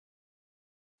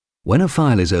When a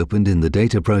file is opened in the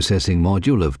data processing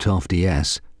module of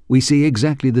TOF-DS, we see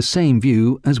exactly the same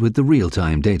view as with the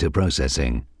real-time data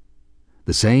processing.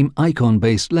 The same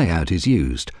icon-based layout is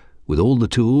used, with all the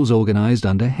tools organized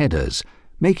under headers,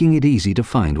 making it easy to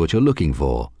find what you're looking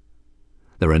for.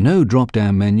 There are no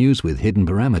drop-down menus with hidden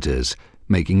parameters,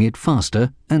 making it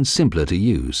faster and simpler to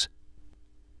use.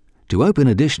 To open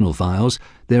additional files,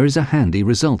 there is a handy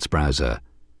results browser.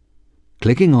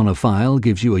 Clicking on a file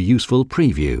gives you a useful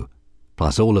preview,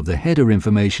 plus all of the header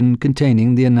information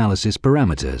containing the analysis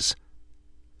parameters.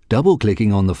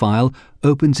 Double-clicking on the file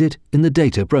opens it in the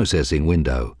data processing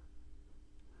window.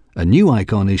 A new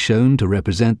icon is shown to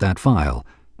represent that file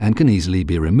and can easily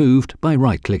be removed by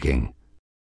right-clicking.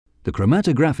 The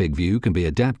chromatographic view can be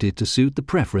adapted to suit the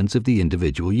preference of the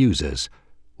individual users,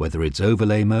 whether it's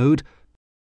overlay mode,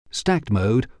 stacked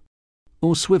mode,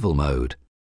 or swivel mode.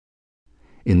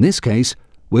 In this case,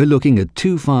 we're looking at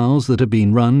two files that have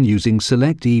been run using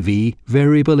SelectEV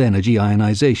variable energy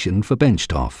ionization for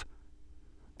BenchTOF.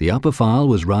 The upper file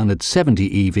was run at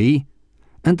 70 eV,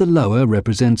 and the lower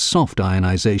represents soft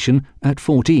ionization at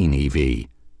 14 eV.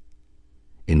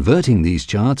 Inverting these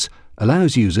charts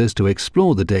allows users to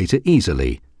explore the data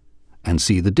easily and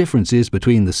see the differences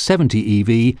between the 70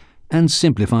 eV and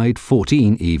simplified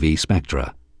 14 eV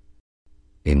spectra.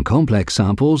 In complex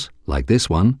samples, like this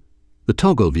one, the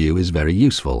toggle view is very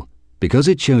useful because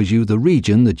it shows you the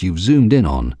region that you've zoomed in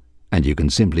on, and you can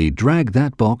simply drag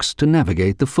that box to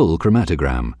navigate the full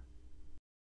chromatogram.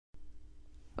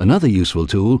 Another useful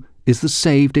tool is the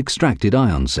saved extracted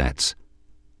ion sets.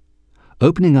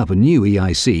 Opening up a new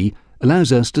EIC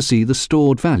allows us to see the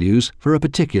stored values for a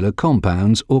particular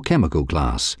compounds or chemical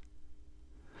class.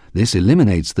 This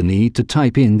eliminates the need to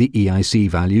type in the EIC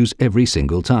values every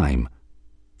single time.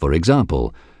 For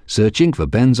example, searching for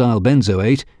benzyl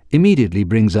benzoate immediately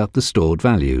brings up the stored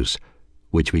values,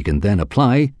 which we can then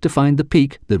apply to find the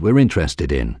peak that we're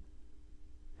interested in.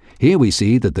 Here we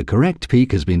see that the correct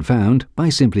peak has been found by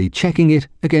simply checking it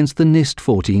against the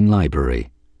NIST-14 library.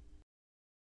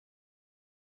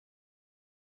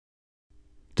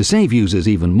 To save users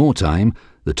even more time,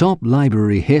 the top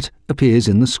library hit appears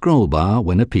in the scroll bar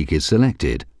when a peak is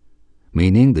selected,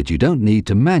 meaning that you don't need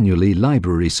to manually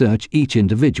library search each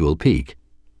individual peak.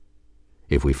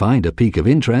 If we find a peak of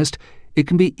interest, it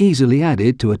can be easily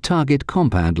added to a target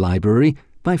compound library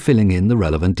by filling in the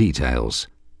relevant details.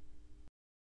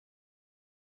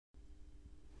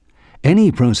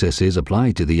 Any processes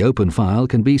applied to the open file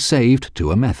can be saved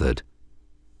to a method.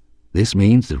 This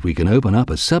means that we can open up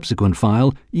a subsequent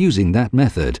file using that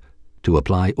method to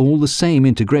apply all the same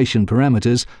integration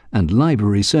parameters and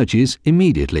library searches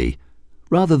immediately,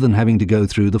 rather than having to go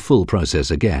through the full process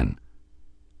again.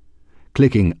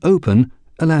 Clicking Open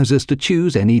allows us to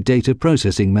choose any data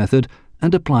processing method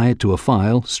and apply it to a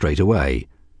file straight away.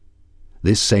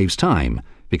 This saves time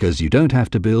because you don't have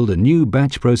to build a new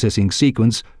batch processing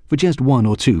sequence for just one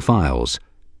or two files.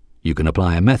 You can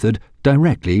apply a method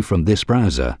directly from this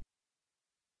browser.